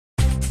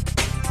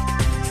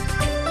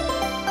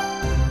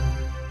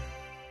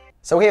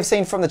So we have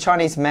seen from the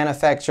Chinese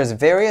manufacturers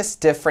various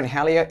different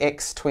Helio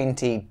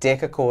X20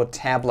 deca-core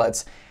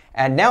tablets,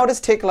 and now it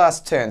is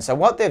Teclast's turn. So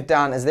what they've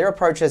done is their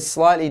approach is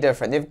slightly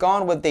different. They've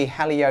gone with the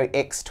Helio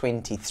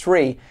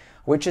X23,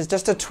 which is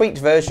just a tweaked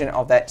version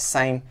of that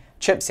same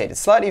chipset. It's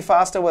slightly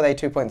faster with a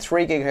 2.3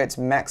 GHz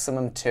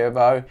maximum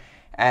turbo,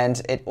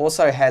 and it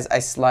also has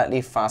a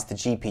slightly faster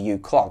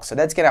GPU clock. So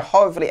that's going to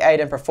hopefully aid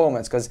in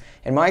performance, because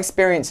in my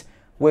experience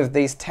with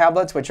these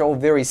tablets, which are all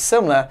very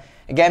similar,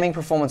 gaming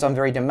performance on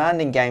very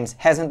demanding games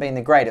hasn't been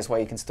the greatest. While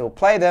you can still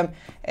play them,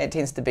 it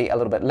tends to be a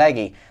little bit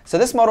laggy. So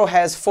this model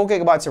has 4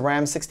 GB of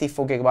RAM,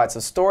 64 GB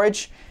of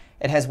storage.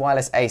 It has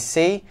wireless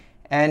AC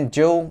and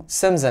dual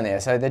SIMs in there.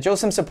 So the dual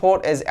SIM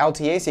support is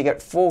LTE, so you get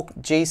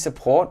 4G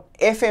support,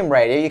 FM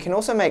radio. You can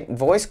also make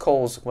voice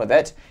calls with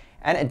it,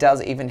 and it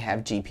does even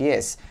have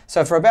GPS.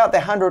 So for about the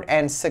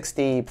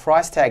 160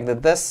 price tag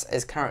that this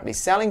is currently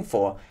selling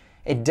for,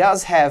 it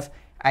does have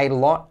a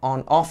lot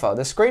on offer.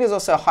 The screen is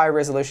also high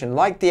resolution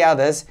like the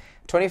others,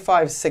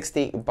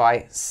 2560 by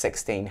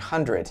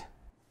 1600.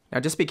 Now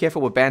just be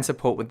careful with band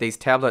support with these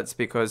tablets,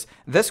 because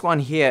this one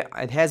here,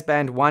 it has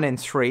band 1 and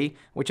 3,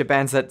 which are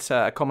bands that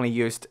are commonly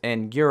used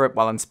in Europe,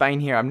 while in Spain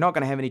here I'm not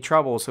going to have any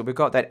trouble. So we've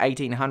got that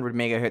 1800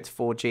 MHz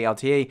 4G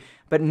LTE,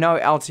 but no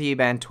LTE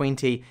band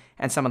 20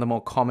 and some of the more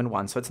common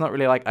ones. So it's not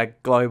really like a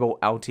global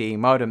LTE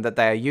modem that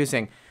they are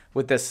using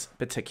with this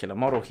particular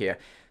model here.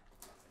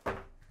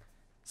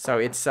 So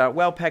it's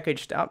well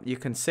packaged up, you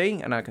can see,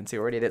 and I can see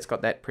already that's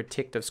got that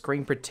protective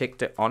screen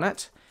protector on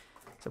it.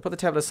 So put the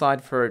tablet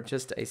aside for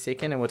just a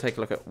second and we'll take a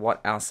look at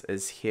what else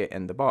is here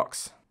in the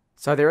box.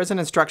 So there is an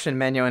instruction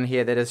manual in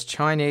here that is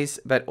Chinese,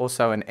 but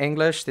also in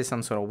English. There's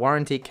some sort of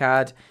warranty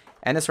card,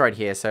 and this right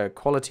here, so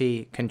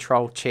quality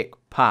control check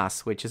pass,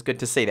 which is good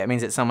to see. That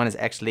means that someone has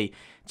actually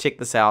checked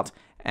this out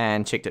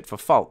and checked it for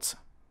faults.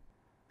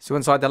 So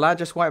inside the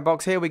largest white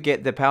box here, we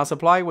get the power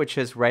supply, which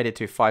is rated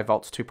to 5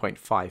 volts,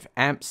 2.5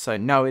 amps. So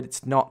no,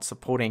 it's not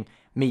supporting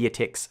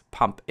MediaTek's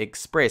Pump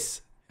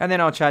Express. And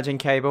then our charging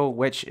cable,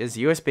 which is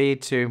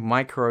USB to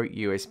micro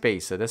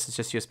USB. So this is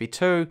just USB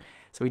 2.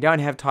 So we don't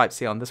have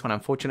Type-C on this one,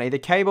 unfortunately. The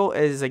cable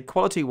is a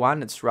quality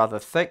one. It's rather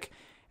thick,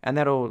 and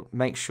that'll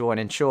make sure and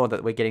ensure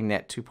that we're getting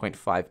that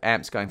 2.5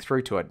 amps going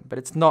through to it. But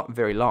it's not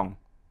very long.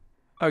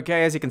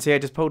 Okay, as you can see, I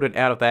just pulled it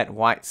out of that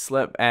white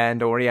slip,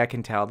 and already I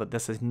can tell that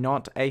this is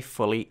not a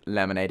fully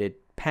laminated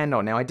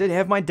panel. Now, I did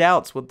have my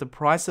doubts with the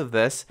price of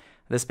this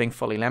being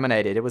fully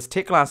laminated. It was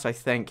Teclast, I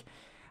think,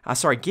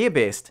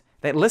 GearBest,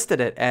 that listed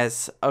it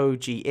as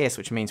OGS,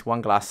 which means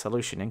one glass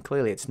solution, and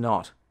clearly it's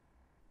not.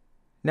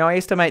 Now, I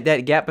estimate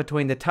that gap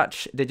between the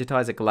touch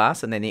digitizer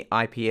glass and then the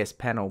IPS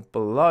panel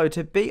below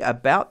to be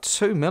about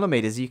 2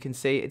 millimeters. You can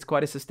see it's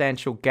quite a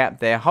substantial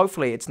gap there.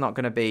 Hopefully, it's not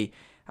going to be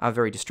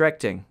very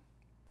distracting.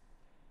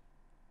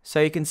 So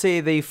you can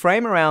see the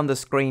frame around the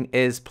screen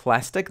is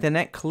plastic, then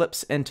that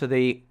clips into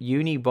the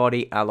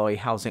unibody alloy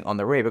housing on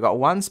the rear. We've got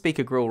one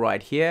speaker grill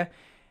right here,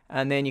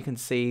 and then you can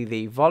see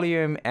the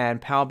volume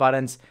and power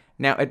buttons.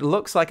 Now it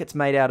looks like it's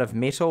made out of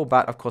metal,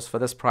 but of course for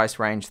this price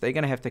range, they're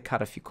going to have to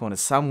cut a few corners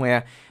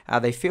somewhere.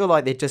 They feel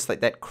like they're just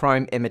like that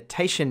chrome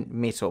imitation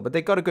metal, but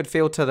they've got a good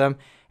feel to them,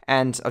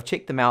 and I've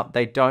checked them out,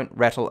 they don't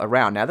rattle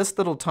around. Now this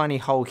little tiny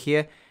hole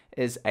here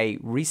is a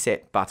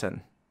reset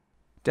button.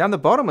 Down the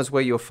bottom is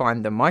where you'll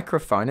find the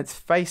microphone. It's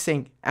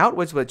facing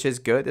outwards, which is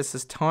good. There's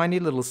this tiny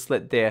little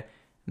slit there,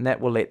 and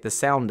that will let the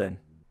sound in.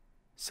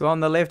 So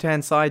on the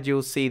left-hand side,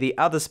 you'll see the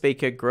other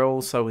speaker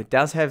grill. So it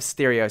does have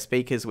stereo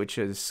speakers, which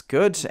is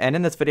good. And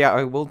in this video,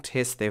 I will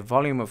test their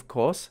volume, of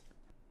course.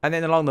 And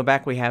then along the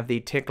back, we have the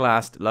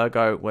Teclast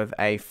logo with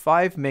a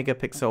 5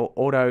 megapixel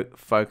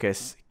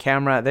autofocus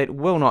camera that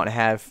will not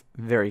have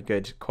very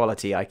good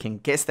quality. I can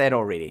guess that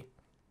already.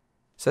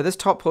 So this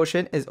top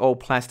portion is all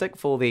plastic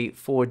for the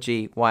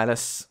 4G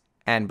wireless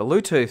and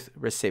Bluetooth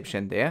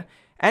reception there,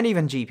 and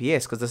even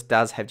GPS, because this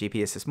does have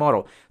GPS, this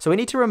model. So we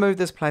need to remove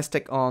this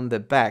plastic on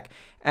the back,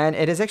 and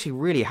it is actually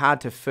really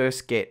hard to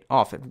first get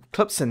off. It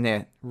clips in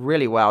there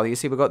really well. You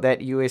see we've got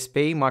that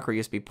USB, micro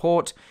USB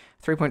port,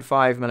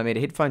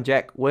 3.5mm headphone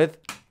jack with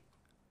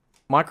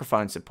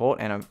microphone support,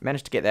 and I've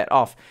managed to get that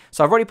off.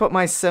 So I've already put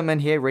my SIM in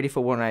here, ready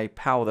for when I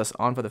power this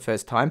on for the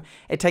first time.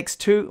 It takes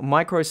 2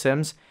 micro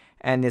SIMs,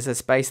 and there's a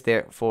space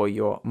there for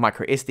your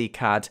micro SD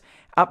card,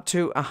 up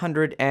to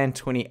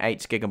 128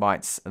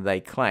 gigabytes they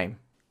claim.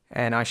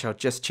 And I shall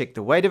just check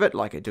the weight of it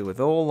like I do with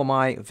all of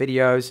my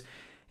videos.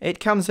 It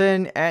comes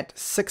in at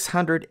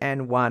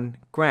 601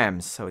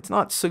 grams, so it's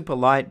not super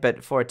light,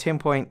 but for a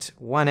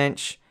 10.1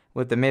 inch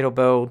with the metal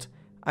build,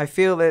 I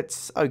feel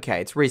it's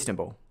okay, it's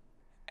reasonable.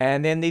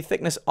 And then the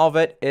thickness of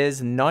it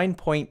is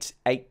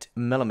 9.8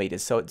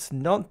 millimeters, so it's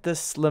not the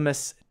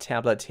slimmest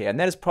tablet here, and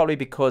that is probably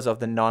because of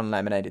the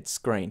non-laminated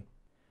screen.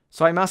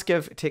 So I must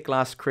give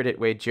Teclast credit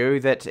where due,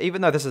 that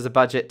even though this is a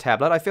budget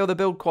tablet, I feel the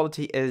build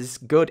quality is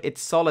good.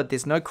 It's solid.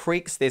 There's no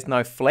creaks, there's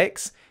no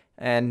flex,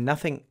 and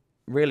nothing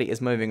really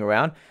is moving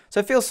around. So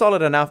it feels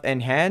solid enough in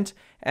hand,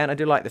 and I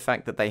do like the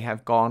fact that they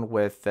have gone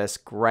with this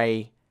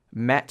grey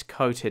matte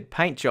coated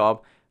paint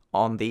job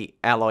on the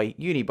alloy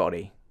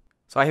unibody.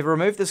 So I have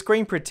removed the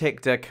screen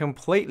protector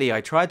completely.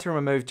 I tried to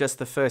remove just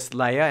the first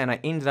layer and I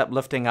ended up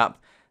lifting up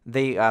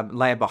the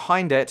layer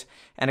behind it,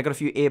 and I got a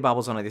few air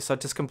bubbles on it. So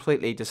just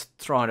completely just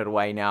thrown it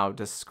away now,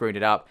 just screwed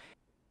it up.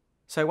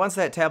 So once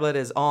that tablet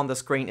is on, the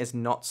screen is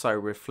not so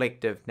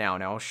reflective now.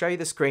 Now I'll show you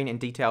the screen in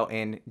detail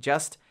in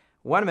just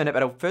 1 minute,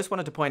 but I first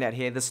wanted to point out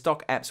here the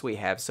stock apps we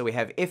have. So we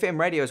have FM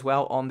radio as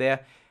well on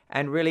there,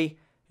 and really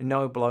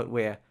no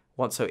bloatware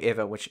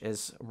whatsoever, which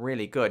is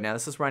really good. Now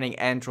this is running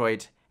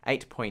Android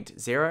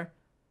 8.0.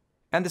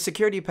 And the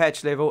security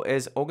patch level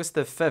is August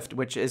the 5th,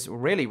 which is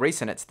really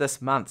recent. It's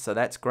this month, so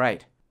that's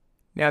great.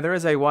 Now there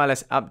is a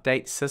wireless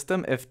update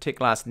system if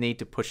Teclast need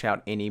to push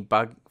out any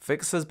bug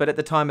fixes, but at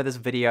the time of this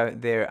video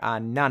there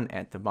are none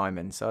at the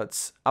moment, so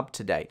it's up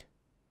to date.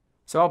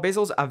 So our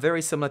bezels are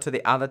very similar to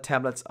the other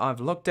tablets I've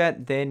looked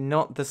at. They're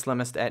not the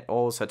slimmest at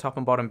all, so top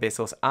and bottom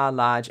bezels are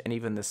large, and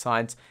even the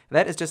sides.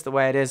 That is just the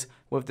way it is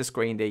with the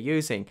screen they're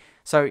using.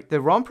 So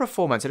the ROM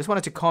performance, I just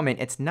wanted to comment,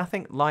 it's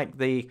nothing like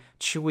the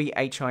chewy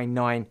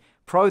HI9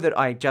 Pro that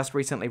I just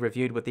recently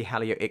reviewed with the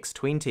Helio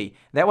X20.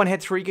 That one had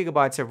 3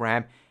 GB of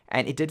RAM,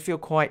 and it did feel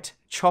quite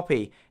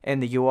choppy in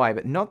the UI,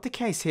 but not the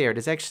case here. It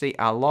is actually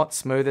a lot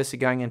smoother, so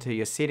going into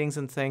your settings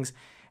and things,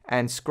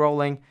 and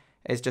scrolling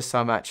is just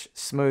so much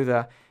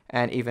smoother,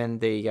 and even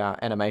the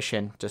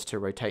animation just to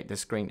rotate the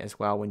screen as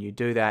well when you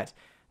do that,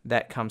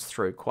 that comes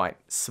through quite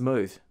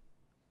smooth.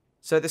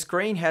 So the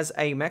screen has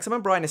a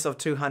maximum brightness of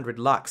 200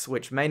 lux,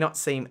 which may not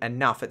seem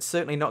enough. It's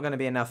certainly not going to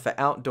be enough for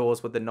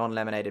outdoors with the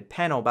non-laminated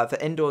panel, but for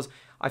indoors,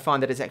 I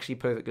find that it's actually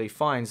perfectly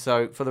fine.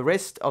 So for the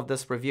rest of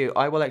this review,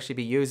 I will actually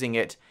be using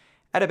it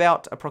at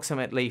about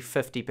approximately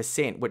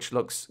 50%, which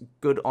looks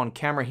good on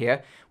camera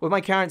here. With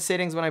my current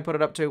settings, when I put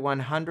it up to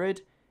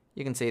 100,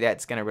 you can see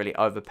that's going to really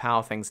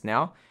overpower things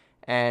now.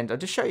 And I'll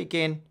just show you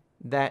again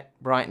that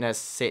brightness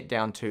set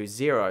down to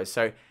 0.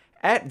 So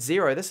at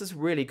 0, this is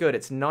really good.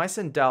 It's nice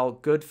and dull,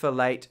 good for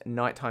late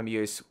nighttime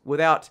use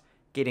without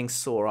getting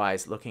sore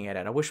eyes looking at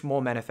it. I wish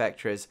more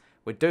manufacturers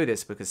would do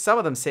this because some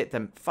of them set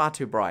them far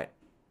too bright.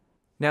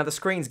 Now the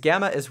screen's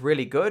gamma is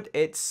really good.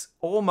 It's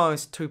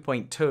almost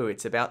 2.2.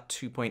 It's about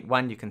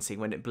 2.1, you can see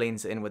when it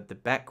blends in with the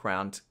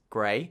background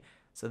gray.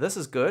 So this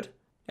is good.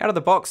 Out of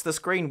the box, the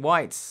screen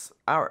whites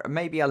are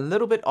maybe a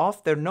little bit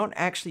off. They're not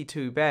actually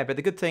too bad, but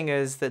the good thing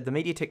is that the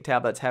MediaTek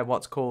tablets have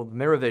what's called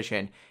mirror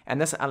vision, and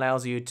this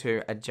allows you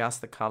to adjust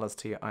the colors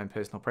to your own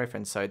personal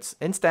preference. So it's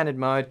in standard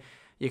mode,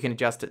 you can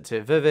adjust it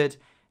to vivid,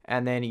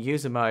 and then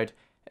user mode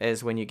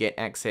is when you get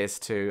access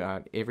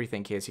to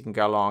everything here. So you can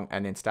go along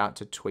and then start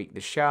to tweak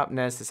the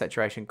sharpness, the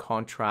saturation,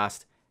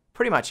 contrast,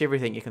 pretty much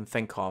everything you can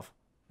think of.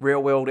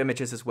 Real world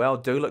images as well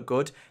do look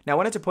good. Now I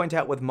wanted to point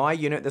out with my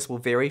unit, this will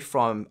vary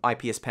from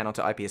IPS panel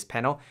to IPS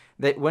panel,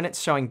 that when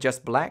it's showing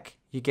just black,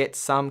 you get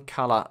some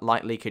color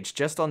light leakage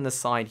just on the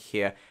side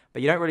here,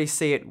 but you don't really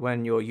see it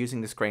when you're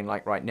using the screen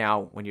like right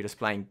now when you're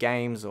displaying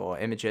games or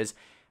images.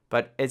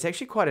 But it's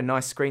actually quite a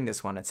nice screen,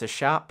 this one. It's a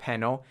sharp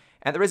panel,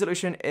 and the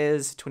resolution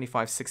is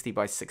 2560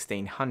 by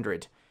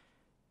 1600.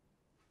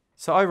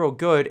 So overall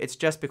good, it's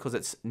just because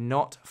it's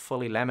not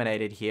fully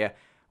laminated here,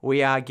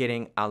 we are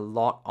getting a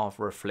lot of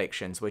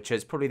reflections, which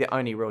is probably the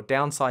only real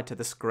downside to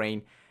the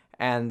screen,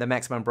 and the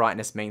maximum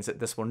brightness means that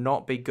this will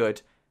not be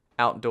good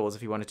outdoors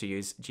if you wanted to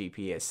use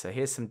GPS. So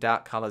here's some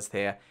dark colors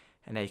there,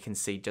 and now you can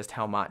see just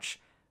how much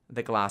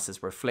the glass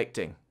is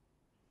reflecting.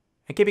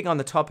 And keeping on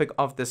the topic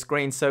of the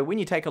screen, so when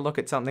you take a look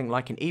at something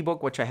like an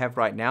ebook, which I have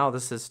right now,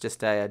 this is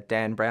just a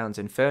Dan Brown's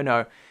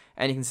Inferno,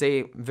 and you can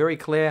see very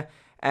clear,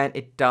 and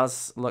it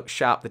does look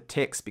sharp, the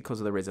text,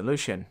 because of the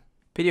resolution.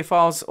 PDF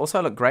files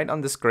also look great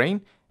on the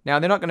screen. Now,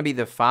 they're not going to be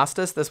the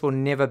fastest. This will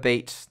never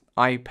beat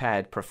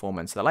iPad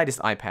performance. The latest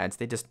iPads,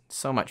 they're just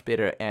so much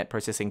better at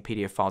processing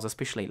PDF files,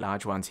 especially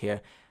large ones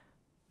here.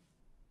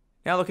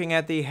 Now looking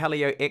at the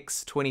Helio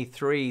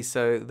X23,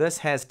 so this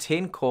has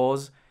 10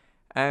 cores,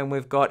 and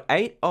we've got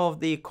 8 of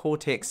the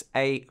Cortex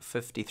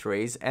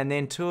A53s, and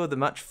then 2 of the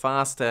much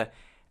faster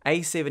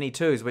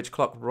A72s, which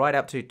clock right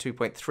up to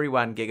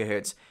 2.31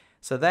 gigahertz.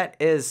 So that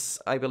is,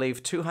 I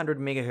believe, 200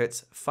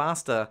 megahertz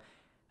faster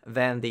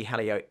than the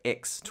Helio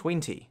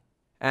X20.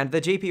 And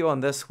the GPU on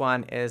this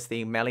one is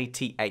the Mali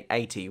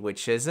T880,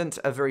 which isn't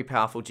a very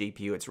powerful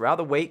GPU. It's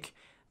rather weak.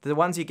 The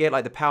ones you get,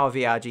 like the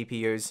PowerVR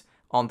GPUs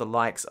on the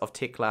likes of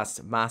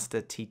Teclast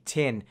Master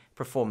T10,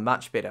 perform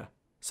much better.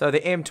 So the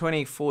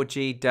M20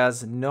 4G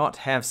does not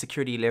have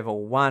security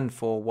level 1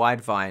 for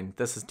Widevine.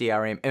 This is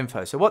DRM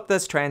info. So what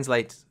this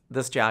translates,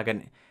 this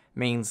jargon,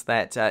 means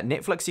that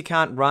Netflix, you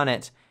can't run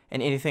it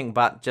in anything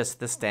but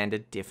just the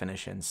standard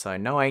definition. So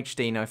no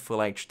HD, no full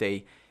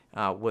HD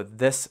with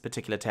this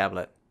particular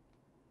tablet.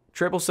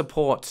 Treble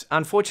support.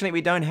 Unfortunately,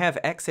 we don't have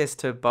access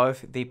to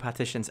both the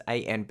partitions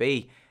A and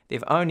B.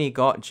 They've only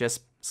got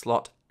just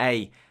slot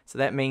A. So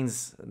that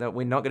means that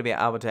we're not going to be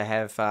able to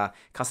have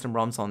custom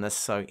ROMs on this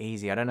so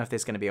easy. I don't know if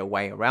there's going to be a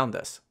way around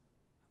this.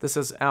 This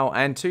is our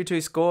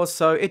Antutu score,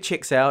 so it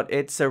checks out.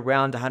 It's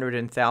around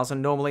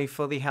 100,000 normally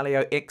for the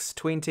Helio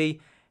X20,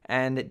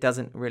 and it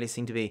doesn't really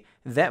seem to be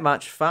that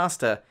much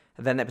faster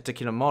than that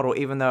particular model,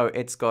 even though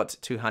it's got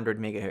 200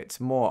 megahertz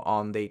more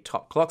on the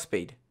top clock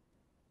speed.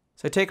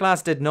 So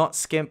Teclast did not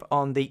skimp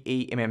on the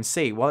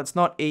eMMC. While it's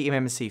not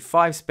eMMC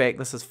 5 spec,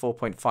 this is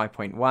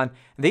 4.5.1.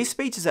 These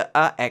speeches are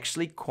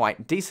actually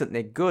quite decent.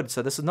 They're good.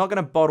 So this is not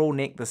going to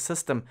bottleneck the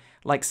system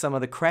like some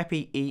of the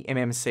crappy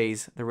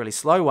eMMCs, the really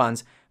slow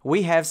ones,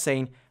 we have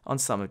seen on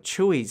some of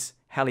Chewy's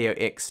Helio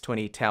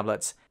X20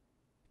 tablets.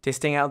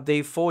 Testing out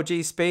the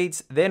 4G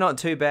speeds, they're not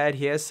too bad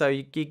here, so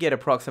you get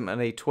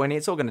approximately 20.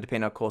 It's all going to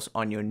depend, of course,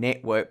 on your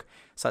network,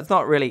 so it's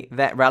not really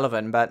that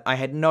relevant, but I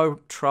had no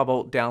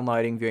trouble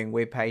downloading, viewing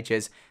web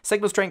pages.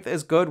 Signal strength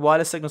is good,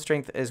 wireless signal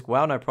strength as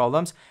well, no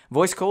problems.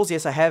 Voice calls,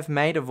 yes, I have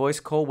made a voice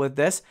call with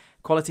this.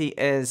 Quality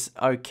is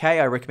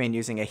okay. I recommend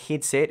using a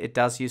headset. It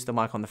does use the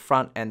mic on the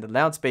front and the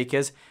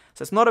loudspeakers,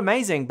 so it's not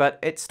amazing, but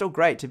it's still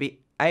great to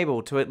be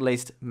able to at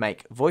least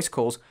make voice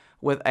calls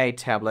with a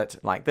tablet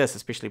like this,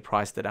 especially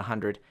priced at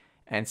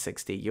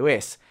 $160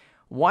 US.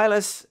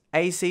 Wireless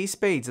AC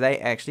speeds, they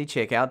actually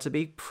check out to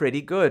be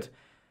pretty good.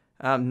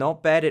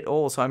 Not bad at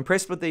all, so I'm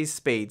impressed with these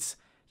speeds.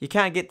 You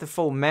can't get the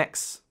full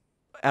max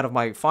out of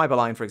my fiber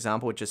line, for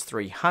example, which is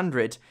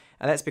 300,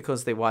 and that's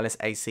because the wireless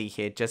AC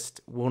here just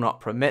will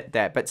not permit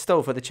that, but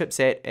still, for the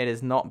chipset, it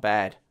is not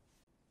bad.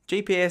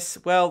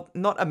 GPS, well,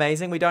 not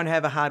amazing. We don't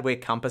have a hardware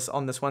compass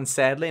on this one,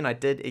 sadly, and I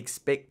did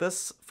expect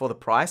this for the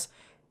price.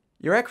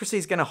 Your accuracy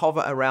is going to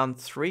hover around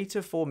 3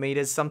 to 4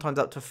 meters, sometimes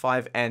up to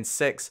 5 and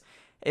 6.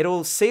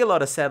 It'll see a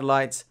lot of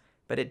satellites,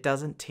 but it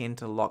doesn't tend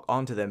to lock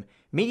onto them.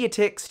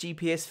 MediaTek's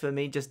GPS for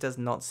me just does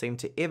not seem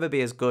to ever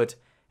be as good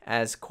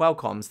as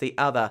Qualcomm's, the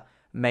other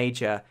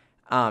major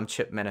ARM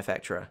chip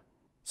manufacturer.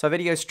 So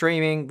video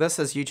streaming, this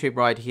is YouTube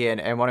right here,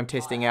 and what I'm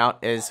testing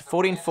out is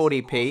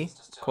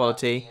 1440p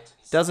quality,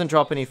 doesn't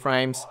drop any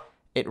frames,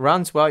 it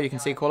runs well, you can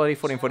see quality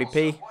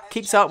 1440p,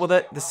 keeps up with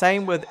it, the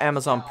same with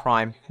Amazon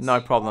Prime, no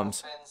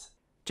problems.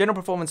 General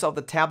performance of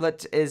the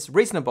tablet is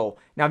reasonable.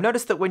 Now I've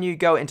noticed that when you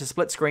go into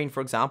split screen,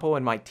 for example,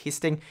 in my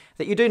testing,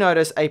 that you do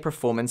notice a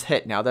performance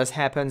hit. Now this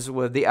happens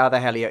with the other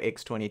Helio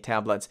X20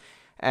 tablets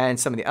and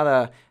some of the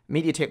other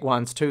MediaTek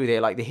ones too.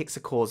 They're like the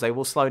hexacores, they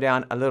will slow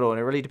down a little, and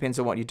it really depends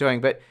on what you're doing.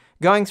 But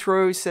going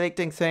through,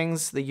 selecting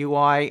things, the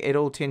UI, it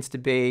all tends to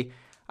be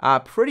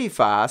pretty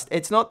fast.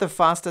 It's not the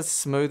fastest,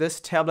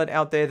 smoothest tablet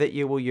out there that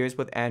you will use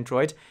with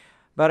Android.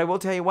 But I will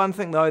tell you one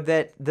thing though,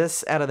 that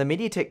this, out of the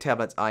MediaTek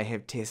tablets I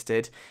have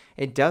tested,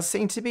 it does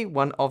seem to be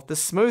one of the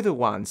smoother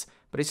ones.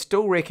 But I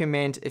still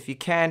recommend, if you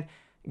can,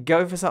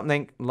 go for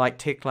something like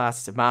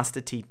Teclast's Master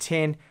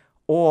T10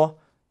 or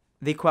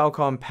the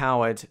Qualcomm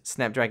powered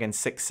Snapdragon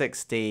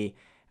 660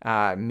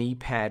 Mi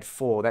Pad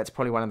 4. That's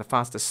probably one of the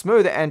fastest,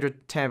 smoother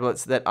Android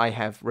tablets that I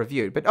have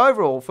reviewed. But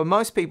overall, for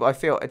most people, I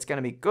feel it's going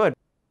to be good.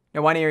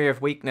 Now, one area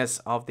of weakness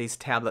of these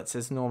tablets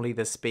is normally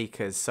the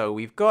speakers. So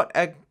we've got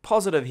a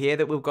positive here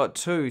that we've got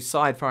two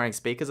side-firing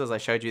speakers, as I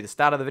showed you at the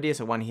start of the video,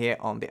 so one here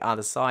on the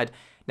other side.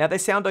 Now, they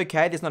sound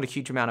okay. There's not a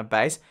huge amount of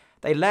bass.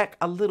 They lack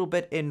a little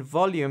bit in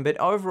volume, but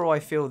overall I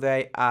feel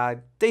they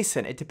are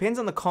decent. It depends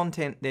on the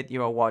content that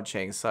you are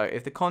watching. So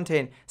if the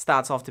content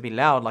starts off to be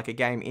loud, like a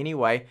game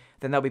anyway,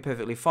 then they'll be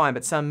perfectly fine.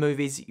 But some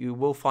movies you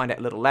will find it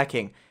a little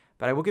lacking.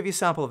 But I will give you a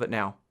sample of it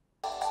now.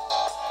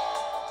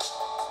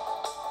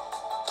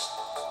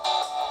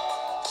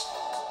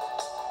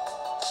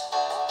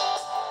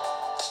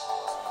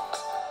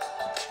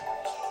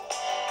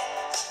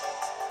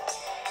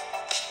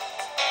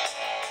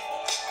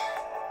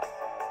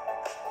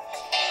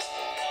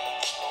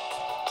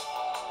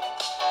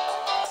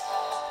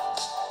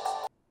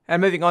 And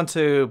moving on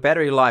to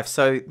battery life.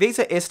 So these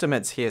are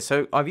estimates here.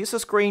 So I've used the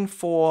screen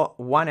for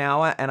 1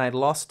 hour and I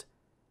lost,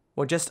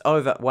 well, just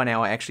over 1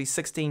 hour, actually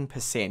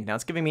 16%. Now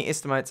it's giving me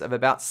estimates of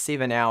about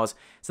 7 hours.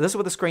 So this is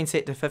with the screen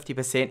set to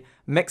 50%,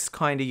 mixed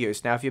kind of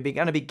use. Now if you're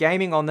going to be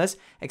gaming on this,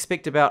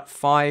 expect about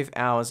 5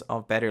 hours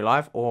of battery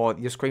life, or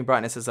your screen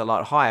brightness is a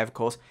lot higher, of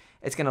course,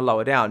 it's going to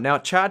lower down. Now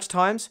charge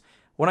times,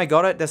 when I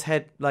got it, this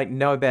had like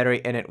no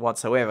battery in it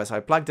whatsoever. So I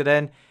plugged it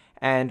in,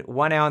 and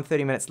 1 hour and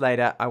 30 minutes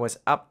later, I was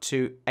up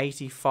to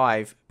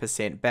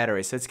 85%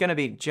 battery. So it's going to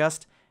be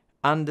just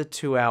under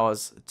 2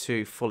 hours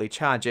to fully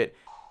charge it.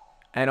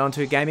 And on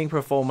to gaming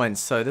performance.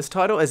 So this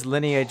title is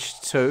Lineage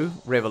 2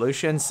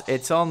 Revolutions.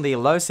 It's on the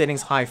low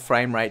settings, high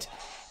frame rate,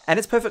 and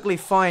it's perfectly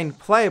fine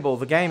playable.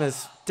 The game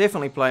is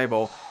definitely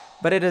playable,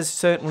 but it is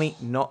certainly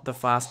not the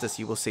fastest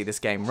you will see this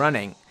game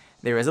running.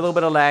 There is a little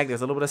bit of lag,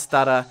 there's a little bit of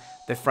stutter,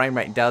 the frame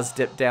rate does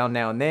dip down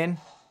now and then,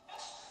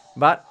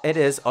 but it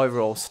is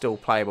overall still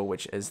playable,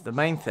 which is the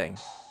main thing.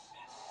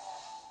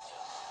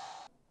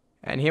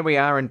 And here we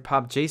are in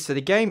PUBG. So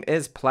the game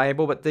is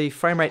playable, but the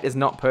frame rate is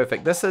not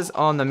perfect. This is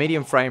on the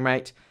medium frame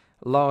rate,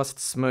 lowest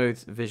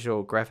smooth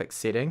visual graphics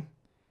setting.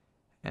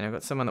 And I've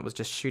got someone that was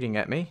just shooting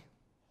at me.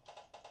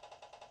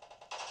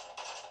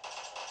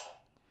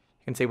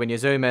 You can see when you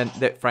zoom in,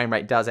 that frame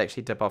rate does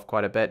actually dip off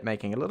quite a bit,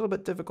 making it a little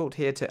bit difficult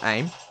here to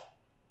aim.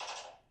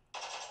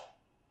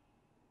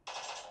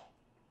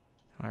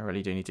 I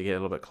really do need to get a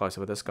little bit closer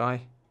with this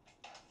guy.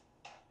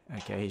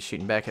 Okay, he's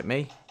shooting back at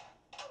me.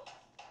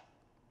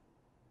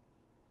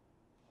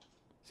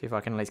 See if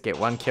I can at least get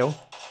one kill.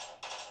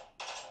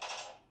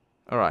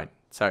 Alright,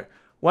 so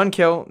 1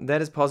 kill,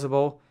 that is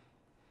possible.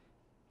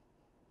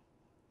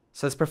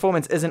 So its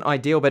performance isn't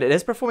ideal, but it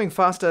is performing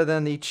faster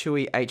than the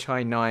Chewy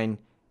HI9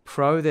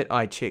 Pro that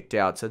I checked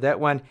out. So that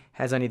one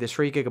has only the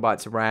 3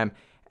 gigabytes of RAM,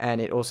 and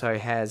it also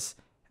has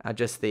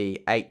just the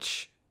Helio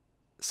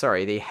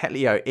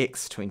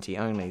X20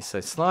 only. So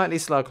slightly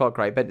slow clock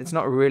rate, but it's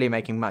not really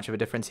making much of a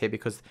difference here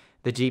because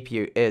the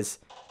GPU is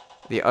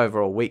the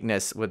overall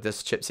weakness with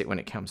this chipset when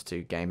it comes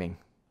to gaming.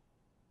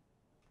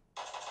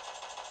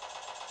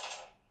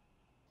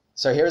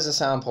 So here's a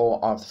sample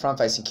of the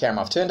front-facing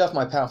camera. I've turned off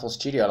my powerful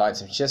studio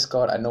lights. I've just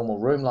got a normal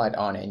room light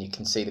on, and you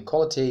can see the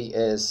quality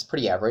is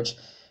pretty average.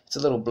 It's a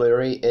little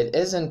blurry. It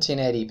is in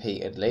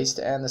 1080p at least,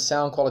 and the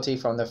sound quality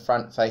from the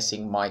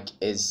front-facing mic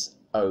is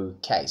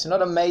okay. So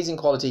not amazing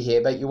quality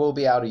here, but you will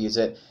be able to use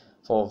it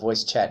for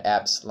voice chat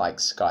apps like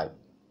Skype.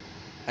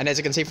 And as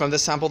you can see from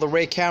this sample, the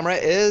rear camera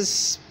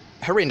is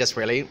horrendous,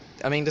 really.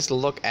 I mean, just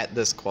look at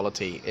this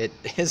quality. It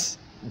is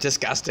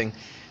disgusting.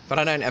 But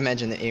I don't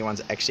imagine that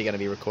anyone's actually going to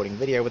be recording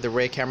video with the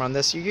rear camera on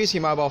this. You use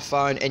your mobile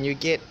phone and you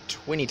get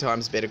 20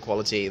 times better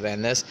quality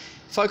than this.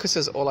 Focus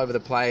is all over the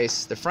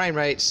place. The frame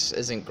rate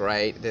isn't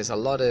great. There's a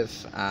lot of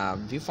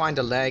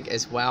viewfinder lag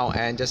as well.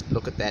 And just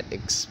look at that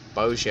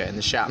exposure and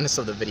the sharpness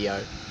of the video.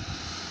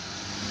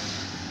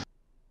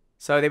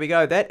 So there we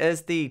go. That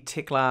is the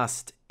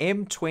Teclast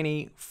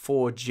M20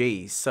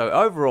 4G. So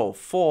overall,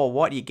 for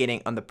what you're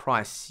getting on the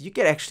price, you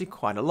get actually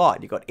quite a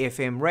lot. You've got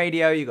FM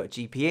radio, you've got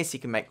GPS, you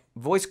can make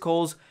voice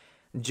calls,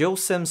 dual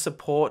SIM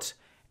support,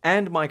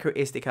 and micro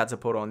SD card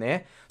support on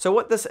there. So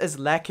what this is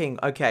lacking,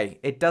 okay,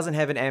 it doesn't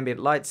have an ambient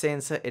light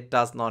sensor, it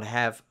does not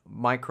have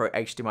micro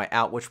HDMI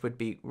out, which would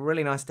be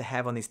really nice to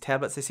have on these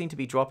tablets. They seem to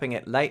be dropping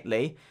it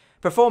lately.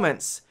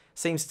 Performance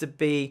seems to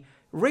be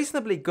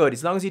reasonably good,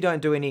 as long as you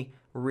don't do any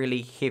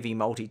really heavy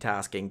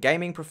multitasking.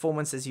 Gaming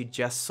performance, as you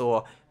just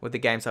saw with the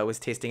games I was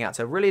testing out.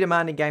 So really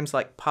demanding games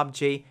like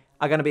PUBG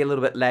are going to be a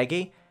little bit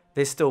laggy.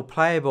 They're still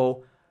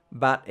playable,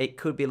 but it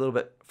could be a little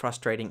bit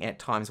frustrating at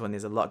times when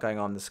there's a lot going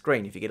on the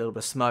screen. If you get a little bit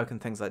of smoke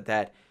and things like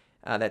that,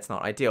 that's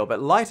not ideal.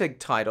 But lighter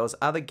titles,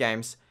 other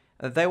games,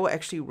 they will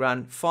actually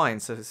run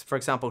fine. So for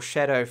example,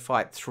 Shadow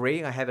Fight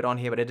 3, I have it on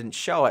here, but I didn't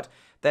show it.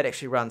 That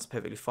actually runs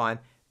perfectly fine.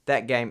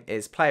 That game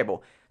is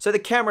playable. So the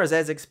cameras,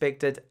 as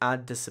expected, are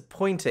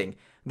disappointing.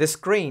 The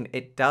screen,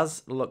 it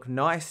does look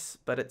nice,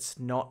 but it's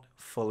not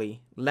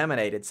fully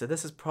laminated. So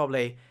this is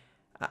probably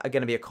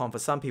going to be a con for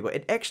some people.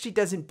 It actually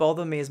doesn't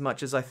bother me as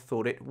much as I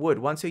thought it would.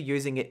 Once you're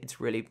using it,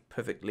 it's really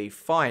perfectly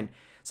fine.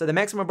 So the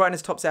maximum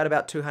brightness tops out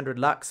about 200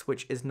 lux,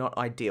 which is not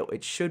ideal.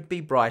 It should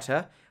be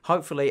brighter.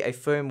 Hopefully a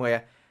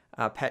firmware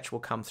patch will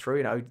come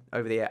through, an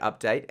over-the-air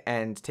update,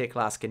 and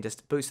Teclast can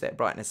just boost that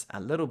brightness a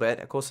little bit.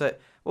 Of course,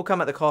 it will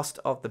come at the cost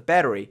of the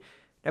battery.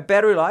 Now,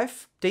 battery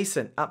life,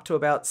 decent, up to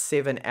about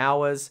 7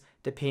 hours,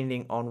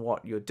 depending on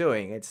what you're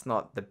doing. It's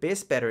not the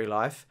best battery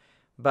life,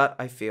 but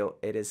I feel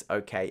it is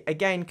okay.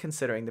 Again,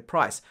 considering the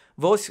price.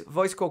 Voice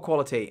call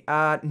quality,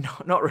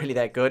 not really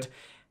that good.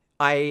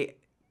 I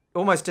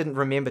almost didn't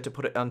remember to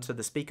put it onto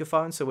the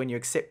speakerphone, so when you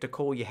accept a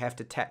call, you have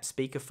to tap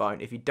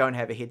speakerphone if you don't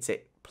have a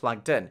headset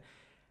plugged in.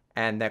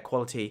 And that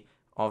quality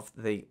of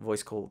the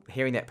voice call,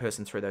 hearing that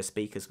person through those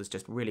speakers was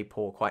just really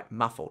poor, quite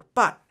muffled.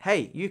 But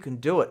hey, you can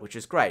do it, which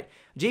is great.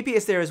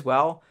 GPS there as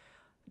well.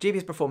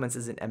 GPS performance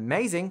isn't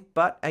amazing,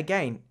 but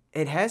again,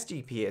 it has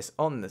GPS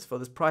on this for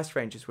this price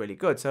range is really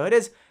good. So it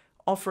is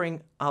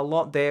offering a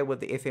lot there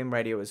with the FM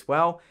radio as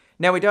well.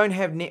 Now we don't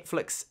have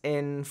Netflix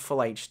in full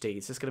HD.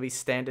 It's just going to be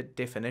standard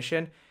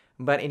definition.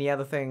 But any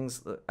other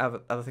things like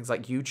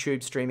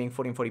YouTube streaming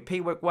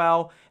 1440p work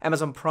well.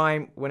 Amazon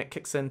Prime, when it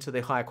kicks into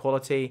the higher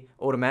quality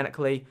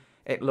automatically,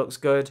 it looks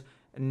good.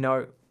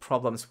 No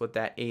problems with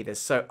that either.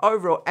 So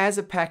overall, as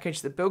a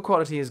package, the build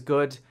quality is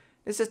good.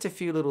 There's just a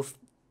few little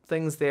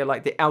things there,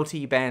 like the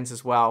LTE bands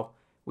as well.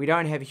 We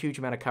don't have a huge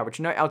amount of coverage.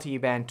 No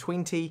LTE band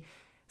 20,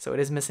 so it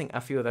is missing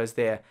a few of those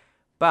there.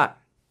 But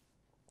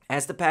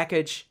as the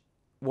package,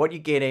 what you're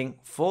getting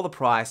for the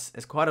price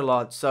is quite a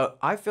lot. So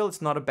I feel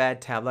it's not a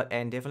bad tablet,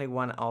 and definitely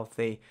one of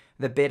the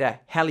better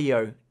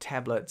Helio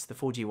tablets, the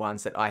 4G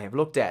ones that I have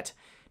looked at.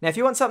 Now, if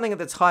you want something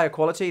that's higher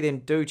quality, then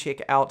do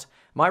check out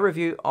my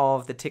review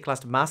of the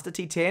Teclast Master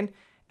T10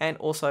 and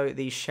also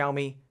the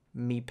Xiaomi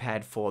Mi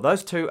Pad 4.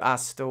 Those two are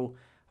still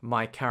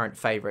my current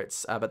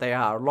favorites, but they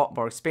are a lot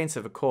more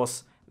expensive, of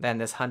course, than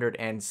this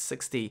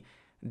 $160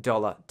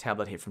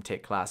 tablet here from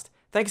Teclast.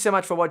 Thank you so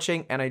much for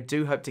watching, and I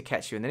do hope to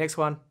catch you in the next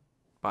one.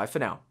 Bye for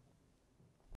now.